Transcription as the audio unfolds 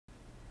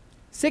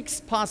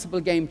6 possible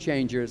game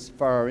changers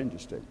for our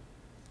industry.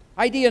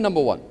 Idea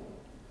number 1.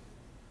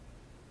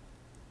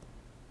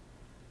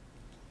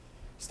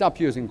 Stop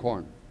using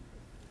corn.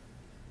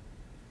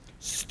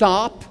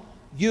 Stop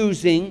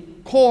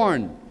using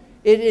corn.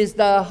 It is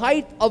the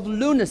height of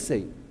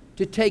lunacy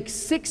to take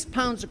 6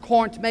 pounds of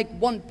corn to make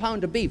 1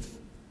 pound of beef.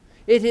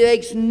 It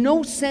makes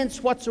no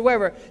sense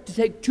whatsoever to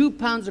take 2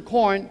 pounds of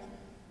corn.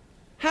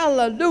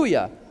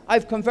 Hallelujah!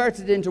 I've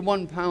converted it into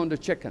 1 pound of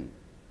chicken.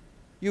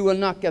 You will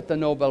not get the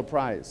Nobel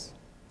Prize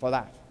for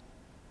that.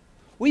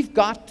 We've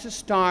got to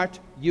start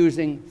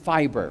using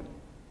fiber.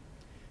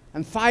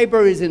 And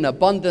fiber is in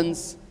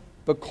abundance,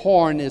 but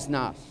corn is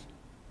not.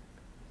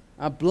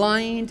 A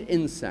blind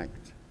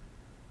insect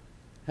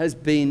has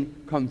been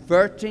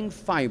converting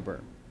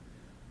fiber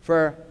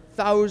for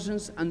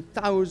thousands and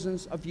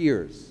thousands of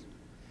years.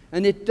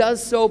 And it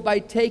does so by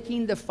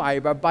taking the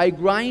fiber, by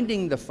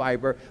grinding the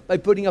fiber, by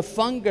putting a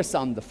fungus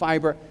on the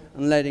fiber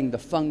and letting the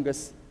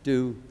fungus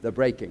do the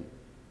breaking.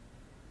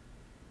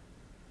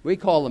 We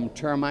call them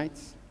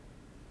termites.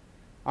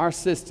 Our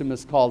system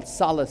is called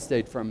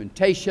solid-state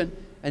fermentation,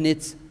 and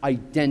it's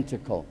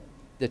identical.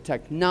 The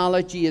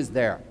technology is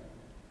there.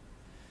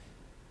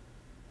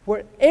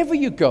 Wherever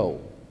you go,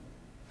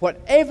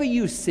 whatever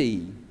you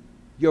see,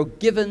 you're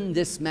given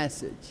this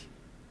message.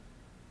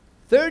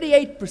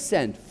 38%,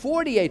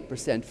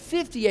 48%,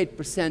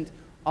 58%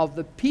 of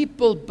the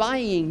people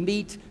buying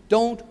meat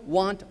don't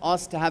want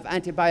us to have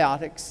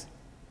antibiotics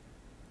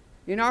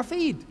in our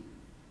feed.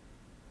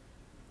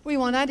 We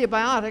want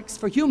antibiotics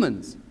for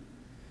humans.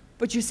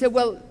 But you say,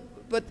 well,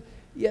 but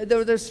yeah,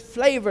 there's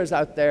flavors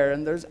out there,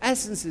 and there's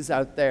essences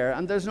out there,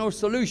 and there's no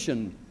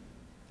solution.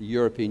 The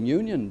European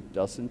Union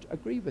doesn't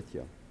agree with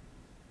you.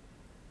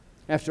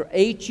 After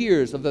 8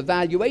 years of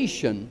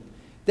evaluation,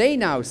 they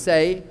now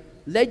say,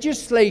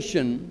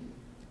 legislation,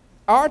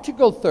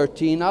 Article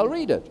 13, I'll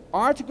read it.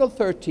 Article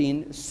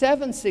 13,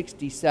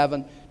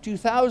 767,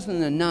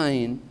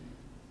 2009,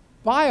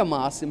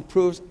 biomass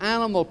improves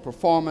animal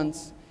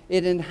performance,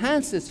 it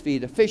enhances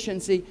feed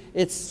efficiency,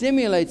 it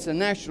stimulates the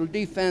natural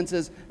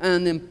defenses,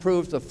 and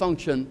improves the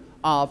function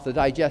of the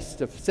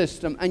digestive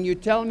system. And you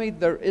tell me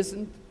there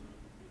isn't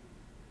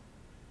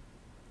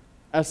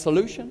a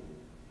solution?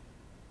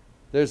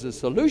 There's a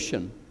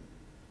solution.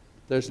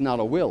 There's not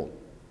a will.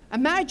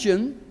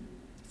 Imagine,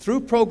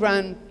 through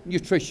programmed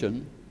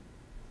nutrition,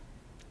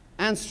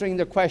 answering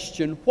the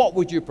question, what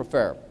would you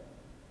prefer?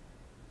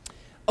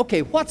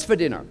 Okay, what's for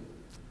dinner?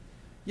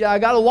 Yeah, I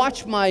got to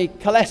watch my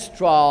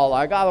cholesterol,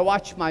 I got to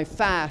watch my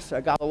fat,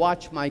 I got to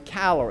watch my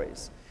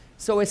calories.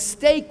 So a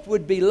steak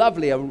would be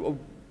lovely. I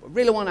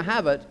really want to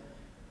have it.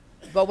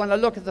 But when I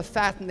look at the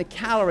fat and the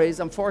calories,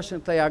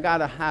 unfortunately, I got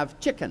to have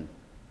chicken.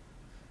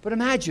 But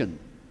imagine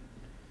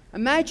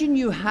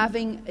you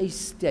having a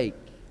steak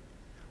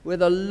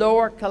with a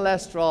lower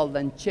cholesterol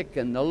than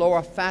chicken, a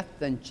lower fat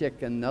than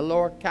chicken, a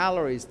lower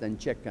calories than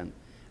chicken,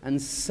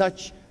 and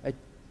such a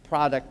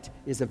product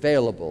is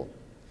available.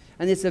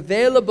 And it's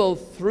available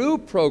through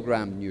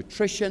programmed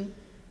nutrition,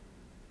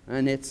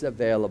 and it's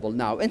available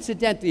now.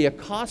 Incidentally, it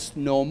costs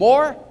no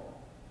more.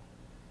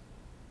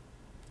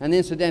 And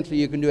incidentally,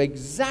 you can do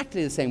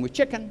exactly the same with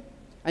chicken,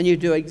 and you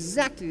do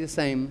exactly the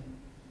same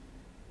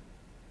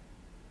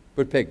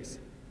with pigs.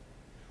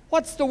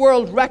 What's the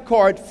world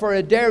record for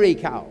a dairy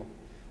cow?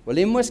 Well,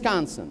 in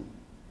Wisconsin,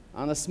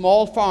 on a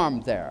small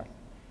farm there,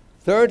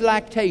 third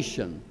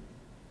lactation,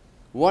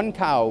 one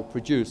cow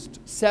produced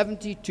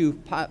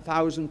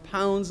 72,000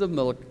 pounds of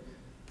milk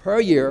per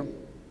year,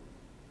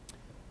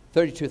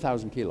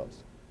 32,000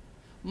 kilos.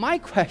 My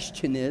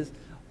question is,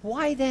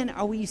 why then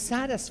are we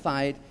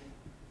satisfied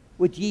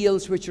with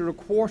yields which are a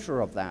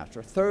quarter of that or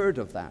a third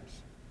of that?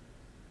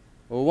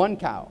 Well, one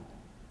cow,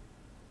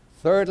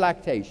 third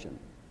lactation,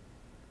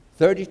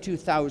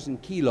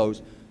 32,000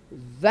 kilos.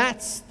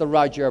 That's the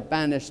Roger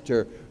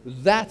Bannister.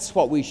 That's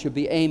what we should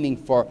be aiming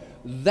for.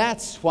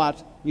 That's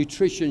what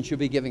nutrition should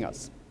be giving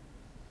us.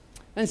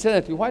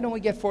 Incidentally, why don't we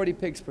get 40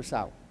 pigs per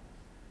sow?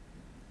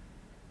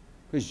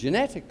 Because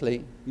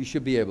genetically, you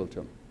should be able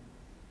to.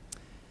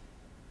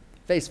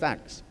 Face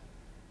facts.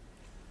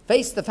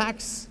 Face the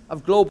facts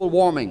of global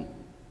warming.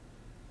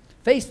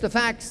 Face the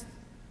facts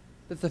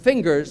that the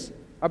fingers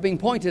are being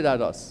pointed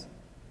at us.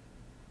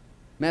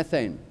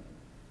 Methane,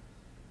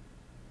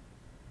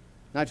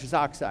 nitrous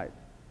oxide,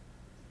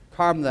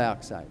 carbon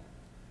dioxide.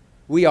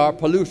 We are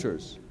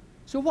polluters.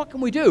 So what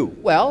can we do?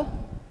 Well,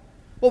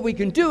 what we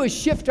can do is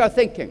shift our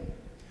thinking.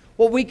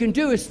 What we can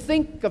do is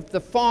think of the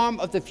farm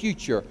of the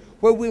future,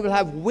 where we will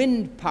have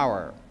wind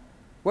power,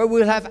 where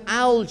we'll have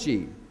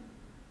algae,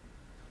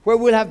 where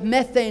we'll have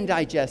methane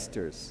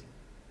digesters,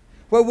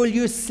 where we'll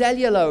use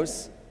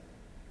cellulose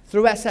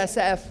through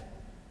SSF,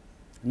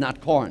 not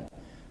corn.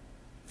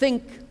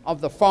 Think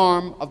of the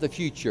farm of the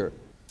future.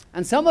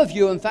 And some of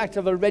you, in fact,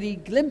 have already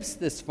glimpsed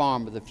this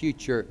farm of the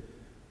future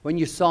when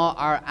you saw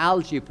our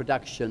algae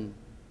production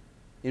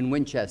in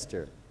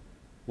Winchester.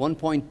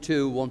 1.2,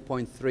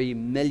 1.3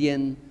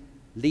 million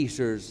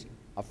liters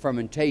of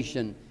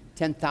fermentation,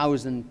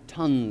 10,000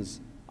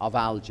 tons of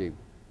algae.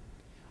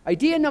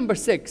 Idea number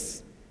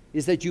 6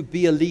 is that you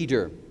be a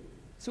leader.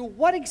 So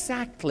what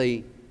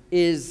exactly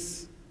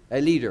is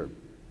a leader?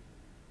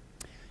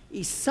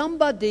 Is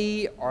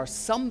somebody or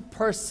some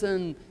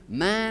person,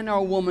 man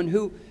or woman,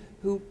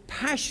 who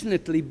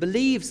passionately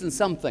believes in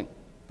something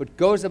but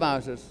goes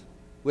about it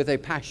with a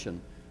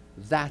passion.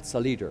 That's a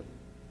leader.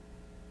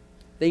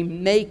 They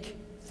make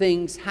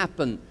things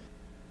happen.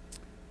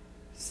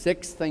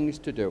 6 things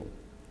to do.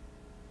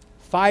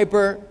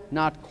 Fiber,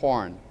 not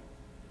corn.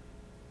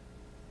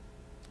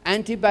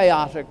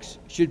 Antibiotics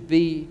should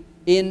be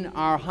in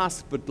our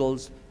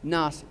hospitals,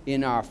 not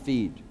in our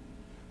feed.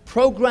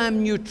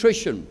 Program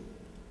nutrition.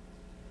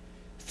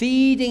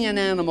 Feeding an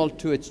animal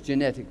to its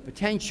genetic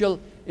potential,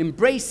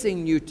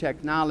 embracing new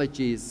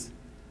technologies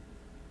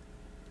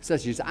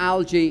such as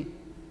algae,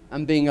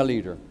 and being a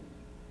leader.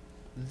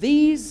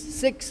 These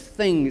 6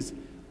 things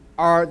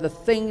are the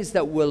things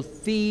that will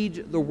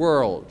feed the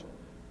world,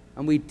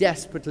 and we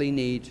desperately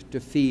need to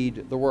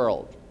feed the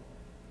world.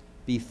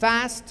 Be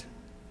fast,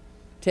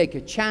 take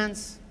a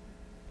chance,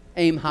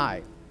 aim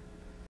high.